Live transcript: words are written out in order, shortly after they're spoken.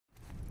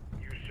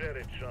said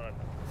it, son.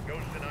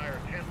 Ghost and I are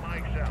 10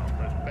 mics out.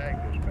 Let's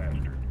bag this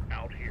bastard.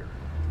 Out here.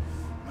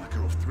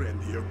 Makarov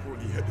threatened the airport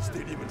and he hit the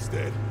stadium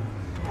instead.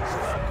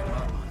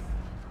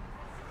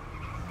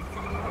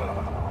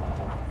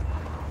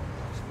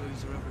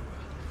 Civilians are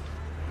everywhere.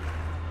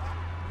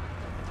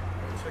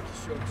 Check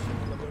your shots.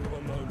 Let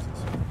everyone know it's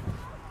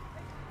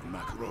And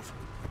Makarov.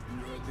 in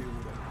your deal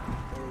with it.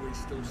 ROE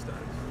still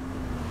stands.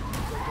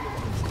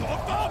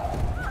 Stop!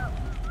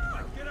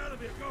 Get out of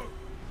here, go!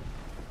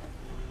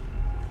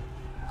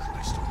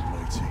 Christ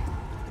almighty.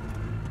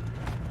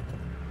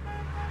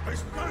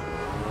 Pace, we got it!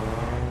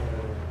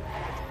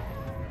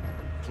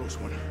 Close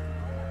one.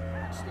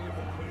 Still in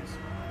one, please.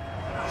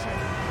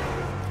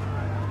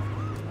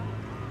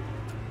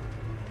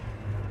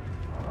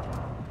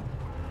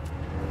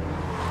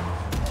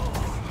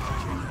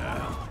 Fucking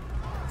hell.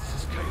 This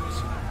is chaos.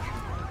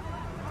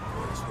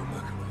 That's what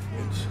Makarov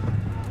wants.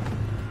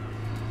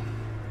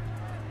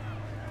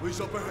 Police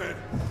up ahead.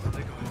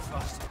 They're going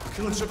fast.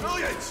 Killing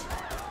civilians!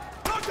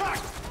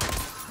 Contact!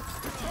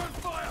 Return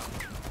fire!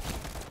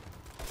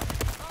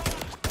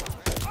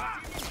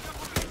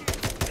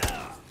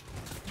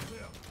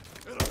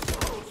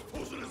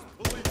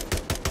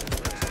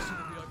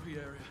 VIP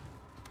area.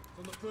 It's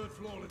on the 3rd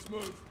floor, let's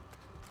move.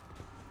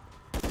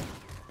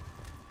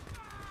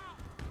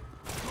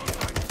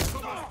 Contact!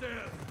 Come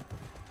upstairs!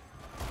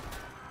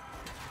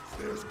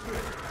 Stairs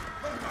clear.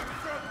 Let him back in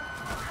front!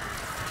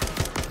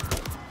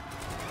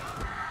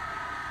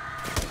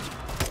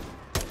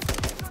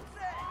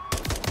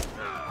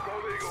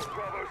 Gold Eagle,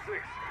 Bravo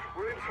 6.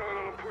 We're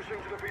internal and pushing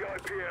to the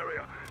VIP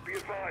area. Be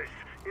advised,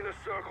 Inner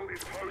Circle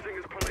is posing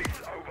as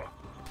police. Over.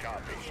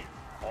 Copy.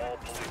 All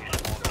police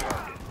on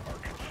target are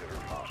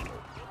considered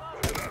hostile.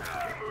 Roger that.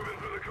 Keep moving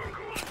through the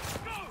concourse.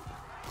 Go!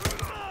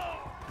 Move up.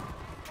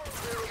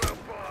 Clear them out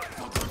fast.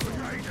 Fuck up for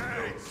your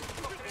heads!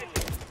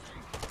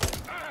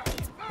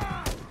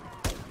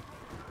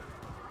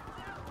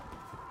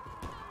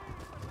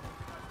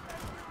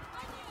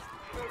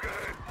 Smoke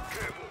ahead.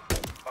 Careful.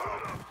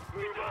 Hold up.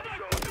 Move up,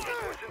 Sergeant.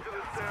 Push into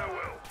the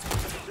stairwell.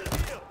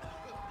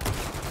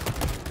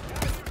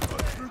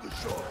 Through the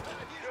shop.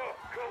 Sure,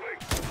 copy.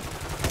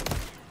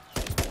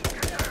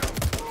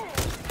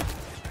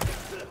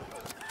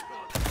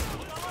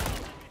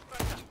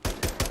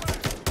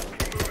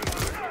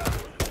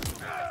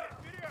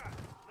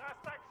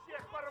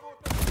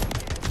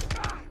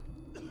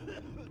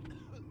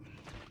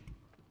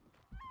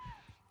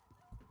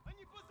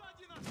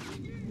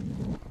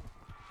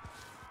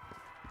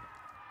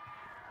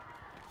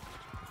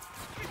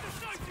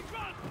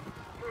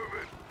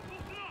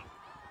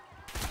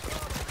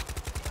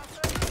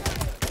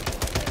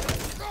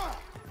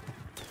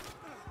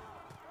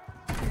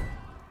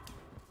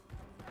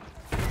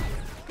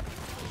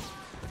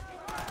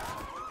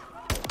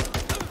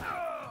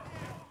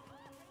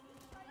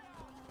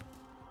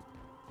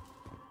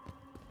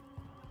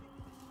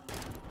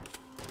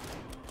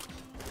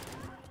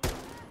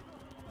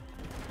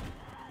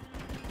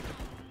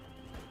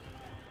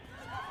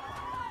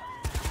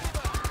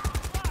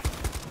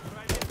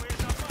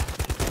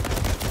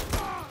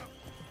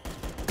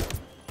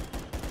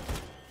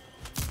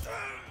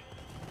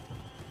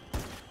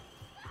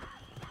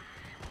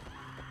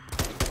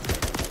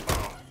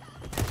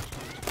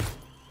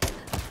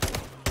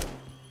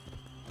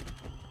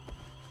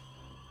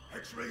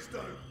 X-rays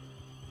down.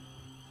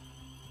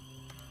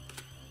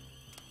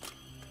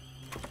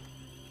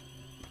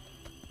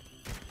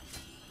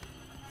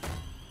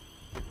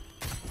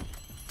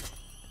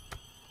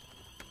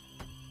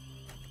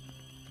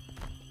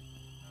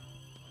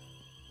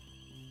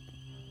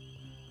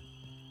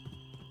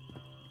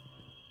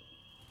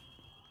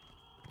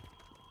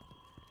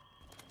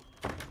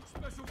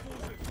 Special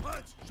forces!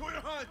 Hands! Show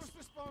your hands! First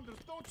responders,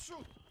 don't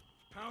shoot!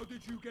 How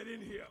did you get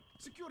in here?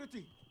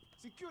 Security!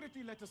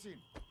 Security let us in.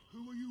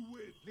 Who are you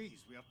with?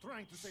 Please, we are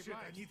trying to save Shit,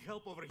 lives. I need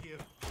help over here.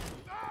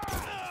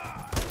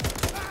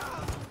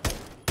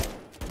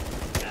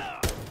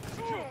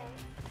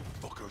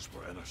 Fuckers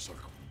were inner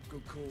circle.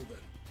 Good call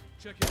then.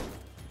 Check it.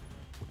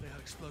 They had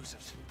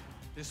explosives.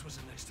 This was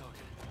the next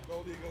target.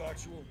 Gold Eagle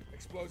actual.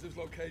 Explosives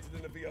located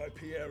in the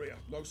VIP area.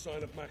 No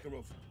sign of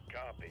Makarov.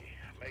 Copy.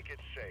 Make it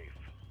safe.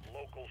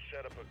 Locals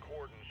set up a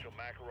cordon so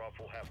Makarov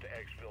will have to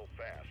exfil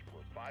fast.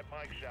 We're 5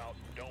 mics out.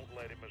 Don't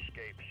let him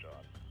escape,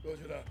 son.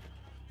 Roger that.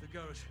 The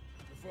garage.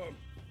 Confirm.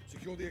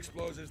 Secure the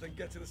explosives, then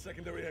get to the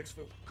secondary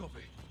exfil.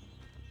 Copy.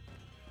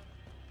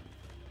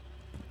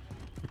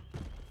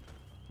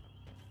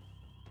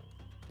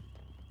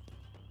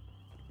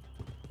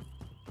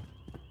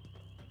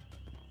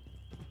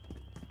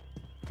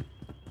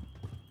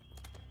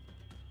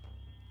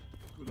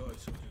 Good eye,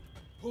 Sergeant.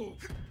 Pull!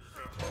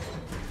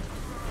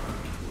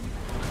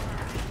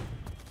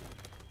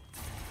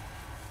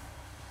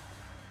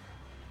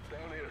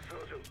 Down here,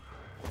 Sergeant.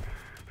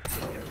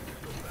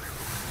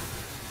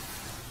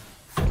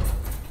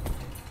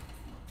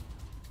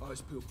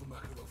 Eyes peeled for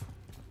Makarov.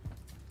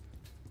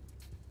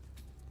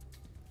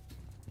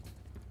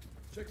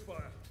 Check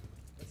fire.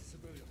 That's a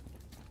civilian.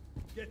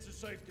 Get to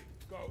safety.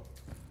 Go.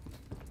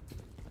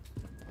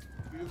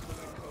 Vehicle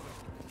in code.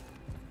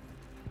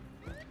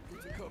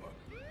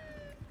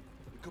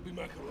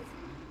 Copy, Makarov.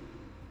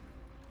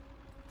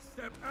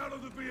 Step out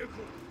of the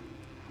vehicle.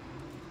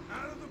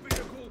 Out of the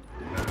vehicle,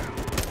 now!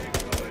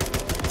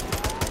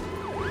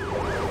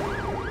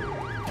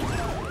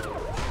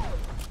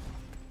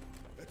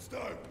 Let's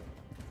start.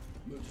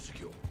 Move to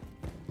secure.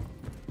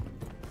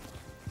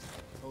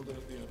 Hold it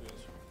at the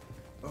ambulance.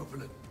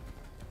 Open it.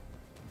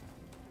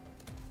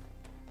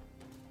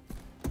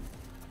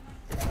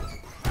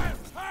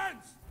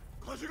 Hands!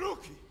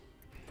 Kazuruki!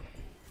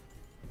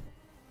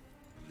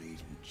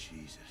 Bleeding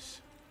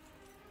Jesus.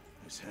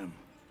 It's him.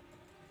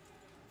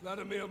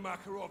 Vladimir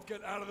Makarov,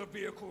 get out of the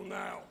vehicle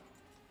now!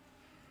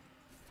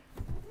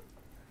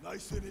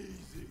 Nice and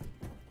easy.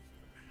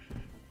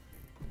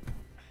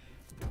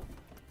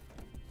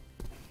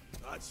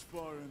 That's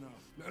far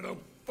enough. Now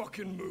don't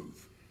fucking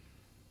move.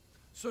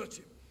 Search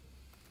him.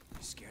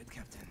 You scared,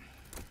 Captain?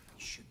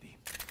 You should be.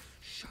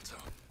 Shut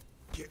up.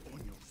 Get on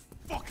your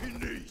fucking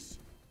knees!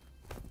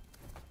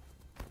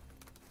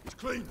 He's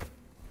clean.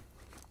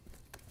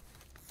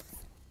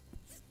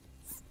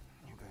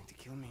 You're going to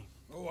kill me.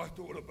 Oh, I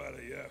thought about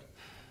it, yeah.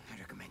 I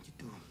recommend you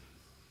do.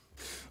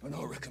 And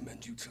I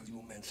recommend you tell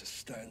your men to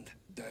stand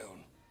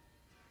down.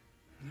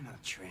 You're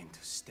not trained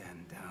to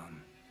stand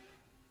down.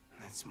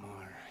 That's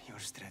more your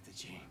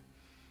strategy.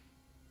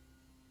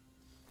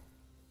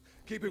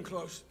 Keep him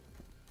close.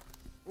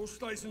 All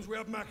stations, we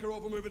have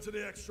Makarov moving to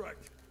the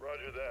extract.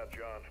 Roger that,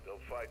 John. They'll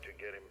fight to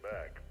get him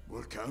back.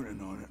 We're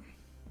counting on it.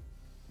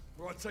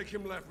 All right, take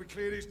him left. We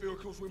clear these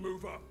vehicles, we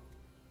move up.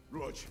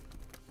 Rog,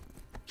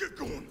 get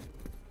going!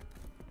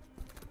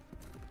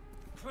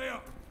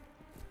 Clear!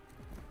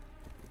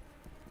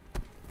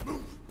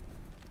 Move!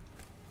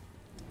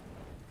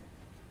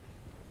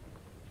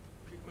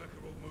 Keep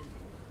Makarov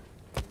moving.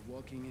 We're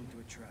walking into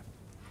a trap.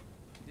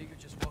 You think you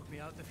just walk me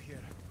out of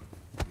here?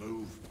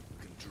 Move.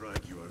 We can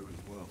drag you out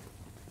as well.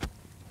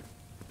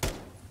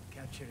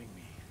 Capturing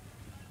me.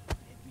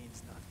 It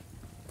means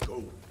nothing.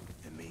 Go.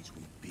 It means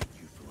we beat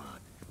you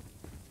flat.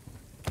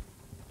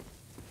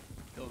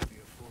 Don't be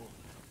a fool.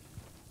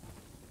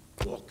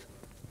 Walk.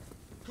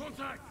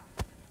 Contact!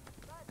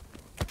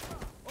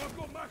 I've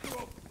got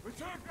Makarov!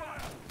 Return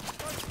fire!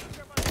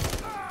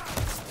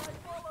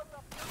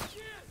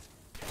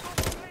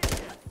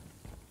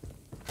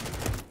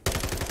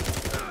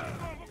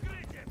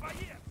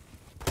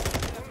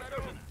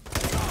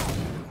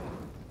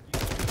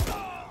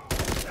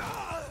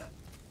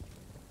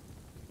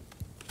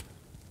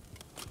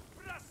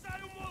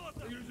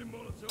 They're using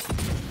Molotov.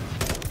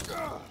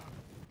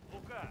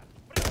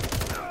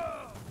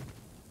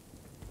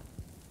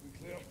 We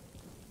clear?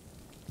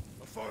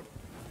 Affirm.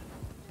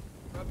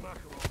 Grab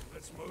Makarov.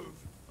 Let's move.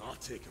 I'll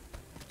take him.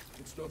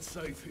 It's not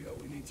safe here.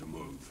 We need to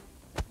move.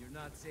 You're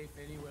not safe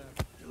anywhere.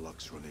 Your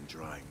luck's running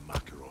dry,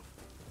 Makarov.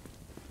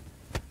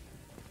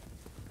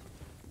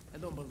 I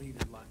don't believe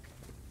in luck.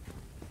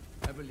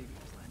 I believe in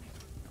planning.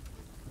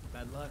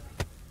 Bad luck.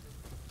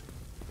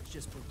 It's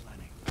just poor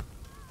planning.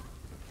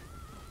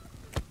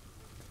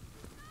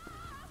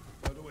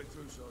 Right the way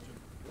through,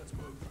 Sergeant. Let's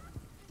move.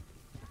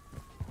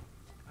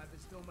 I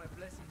bestow my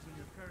blessings on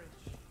your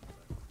courage.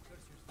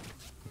 Curse your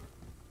strength.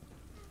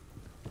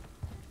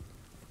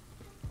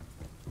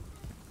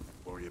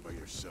 Worry about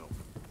yourself.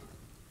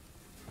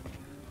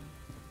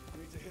 We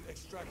need to hit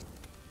extract.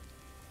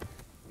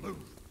 Move.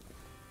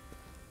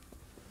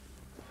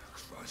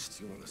 Christ,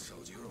 you're not a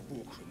soldier. You're a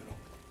war criminal.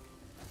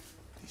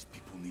 These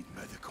people need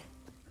medical.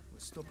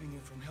 What's stopping you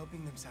from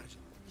helping them,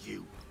 Sergeant?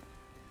 You.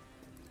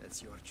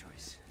 That's your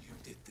choice. You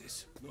did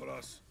this. Not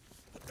us.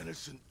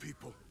 Innocent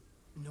people.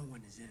 No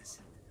one is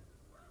innocent.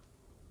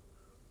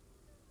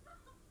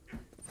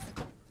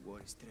 War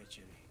is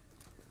treachery.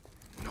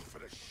 Enough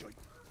of this shit.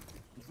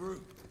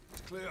 Through.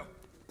 It's clear.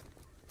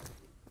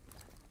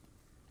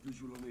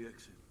 Visual on the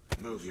exit.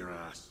 Move your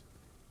ass.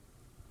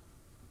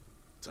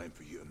 Time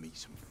for you to meet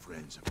some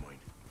friends of mine.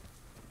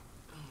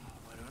 Oh,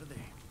 what are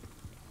they?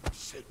 I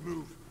said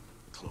move.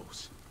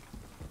 Close.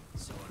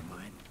 So are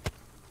mine.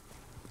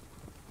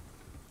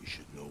 You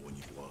should know when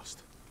you've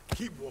lost.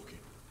 Keep walking.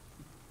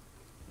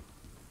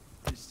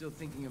 You're still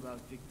thinking about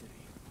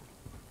victory.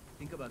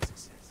 Think about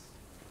success.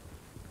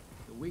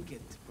 The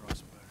wicked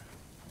prosper.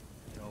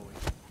 They're always.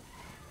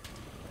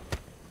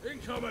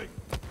 Incoming!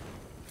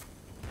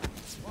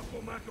 I've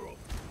got Makarov.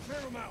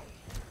 Clear him out.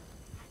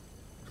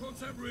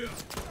 Contact rear.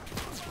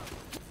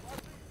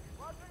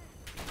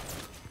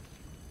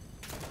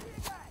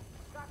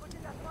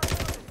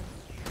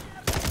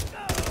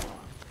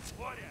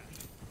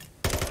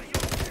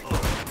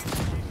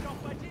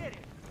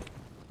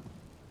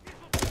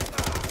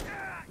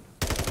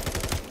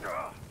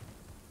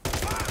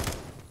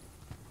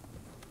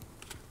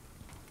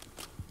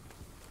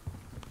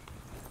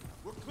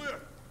 We're clear.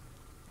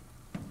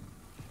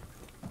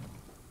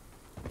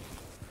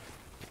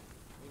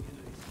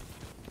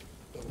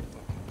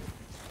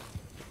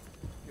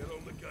 Get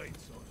on the gate,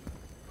 Sergeant.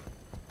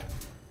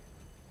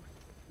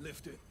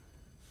 Lift it.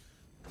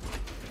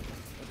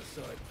 Other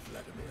side,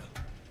 Vladimir.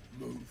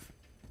 Move.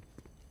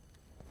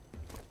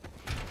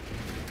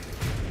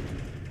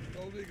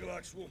 Gold Eagle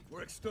Actual.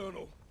 We're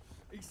external.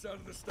 East side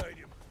of the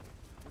stadium.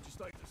 What's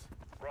your status?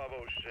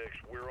 Bravo 6,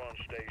 we're on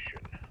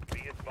station.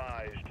 Be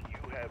advised,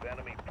 you have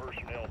enemy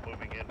personnel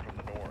moving in from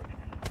the north.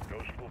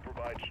 Ghost will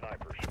provide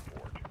sniper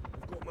support.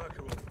 Got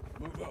Makarov.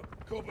 Move up.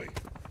 Copy.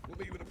 We'll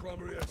meet you in the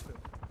primary exfil.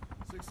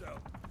 6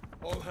 out.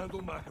 I'll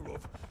handle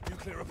Makarov. You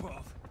clear a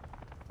path.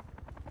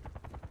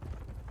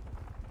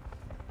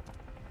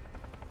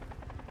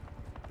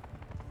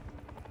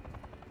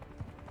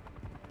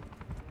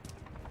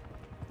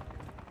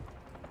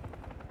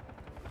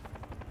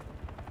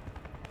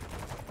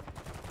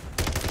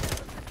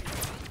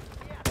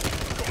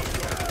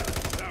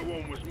 That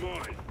one was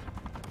mine.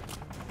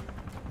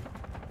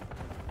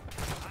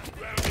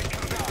 Round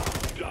incoming.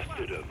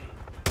 Dusted him.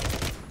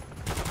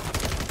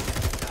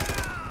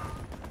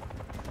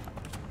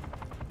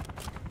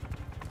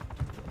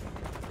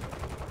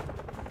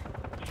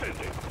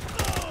 Sending.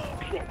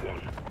 Drop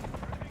one.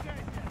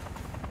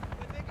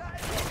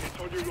 Target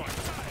on your right.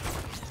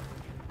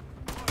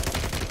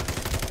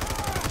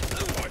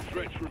 5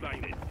 threats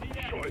remaining.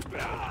 Shot is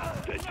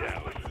bound. They're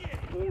down.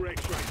 4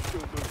 X-rays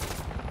still moving.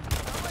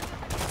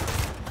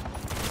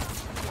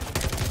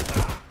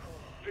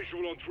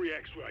 Visual on 3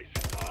 X-rays.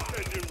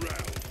 Sending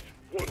rounds.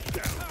 One's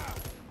down.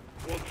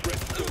 1 threat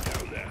still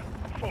down there.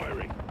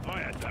 Firing.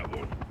 I had that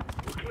one.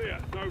 We're clear.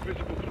 No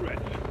visible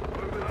threats.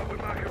 Moving up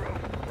with Makarov.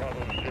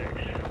 Bravo 6,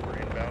 we're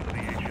inbound to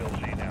the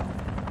HLZ now.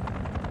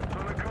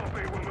 On a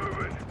copy. We're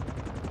moving.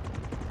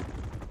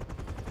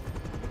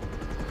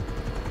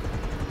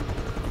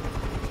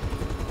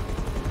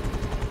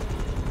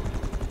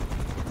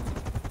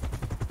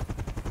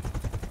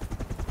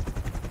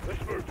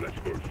 Let's move. Let's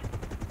move.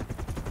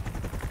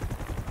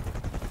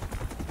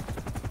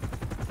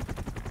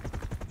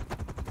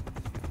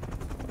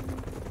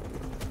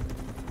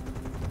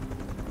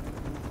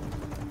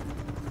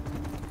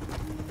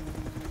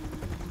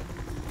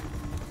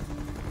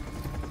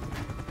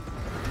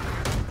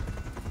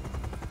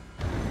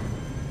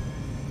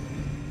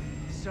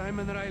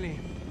 Simon Riley.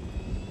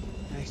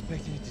 I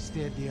expected you to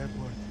stay at the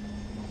airport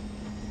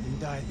and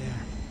die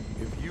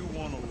there. If you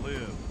want to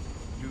live,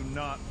 do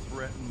not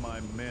threaten my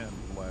men,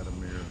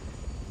 Vladimir.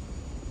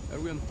 Are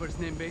we on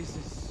first-name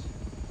basis?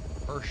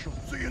 Herschel.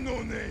 So you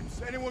know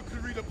names. Anyone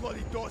could read a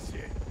bloody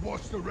dossier.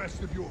 What's the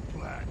rest of your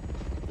plan?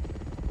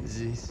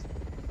 This.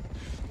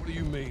 What do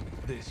you mean,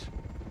 this?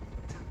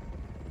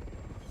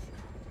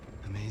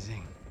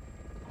 Amazing.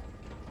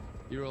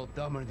 You're all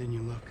dumber than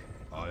you look.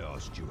 I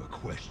asked you a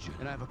question.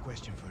 And I have a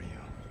question for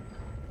you.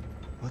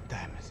 What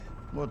time is it?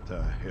 What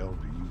the hell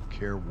do you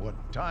care what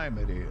time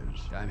it is?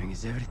 Timing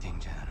is everything,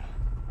 General.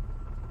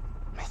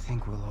 I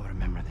think we'll all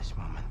remember this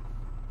moment.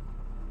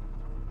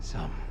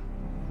 Some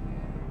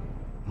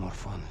more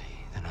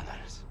fondly than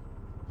others.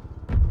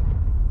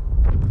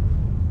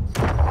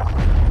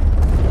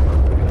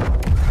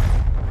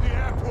 The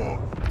airport!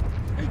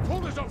 He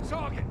pulled us off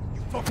target!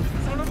 You fucking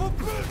son of a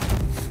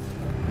bitch!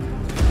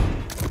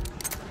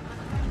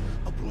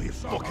 I'll blow your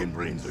fucking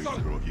brains out,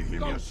 you if you hear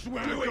me. I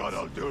swear to God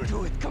I'll do it.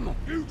 Do it, come on.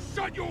 You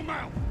shut your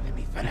mouth! Let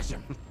me finish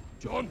him.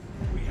 John,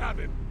 we have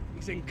him.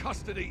 He's in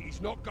custody.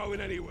 He's not going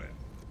anywhere.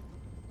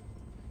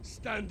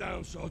 Stand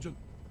down, Sergeant.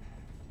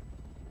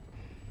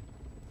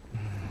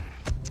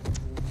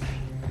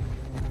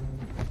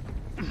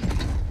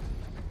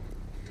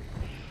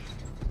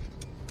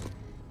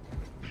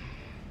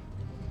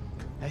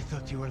 I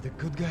thought you were the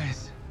good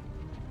guys.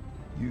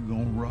 You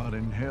gonna rot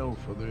in hell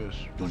for this.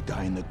 You'll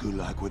die in the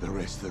gulag with the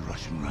rest of the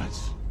Russian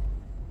rats.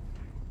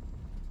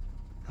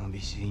 I'll be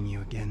seeing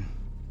you again,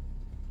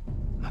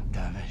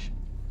 McTavish.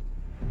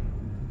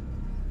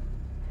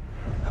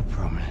 I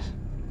promise.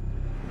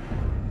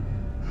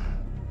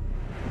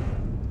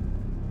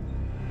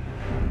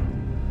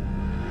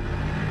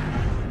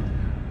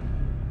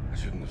 I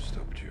shouldn't have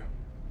stopped you.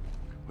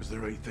 Was the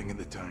right thing at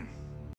the time.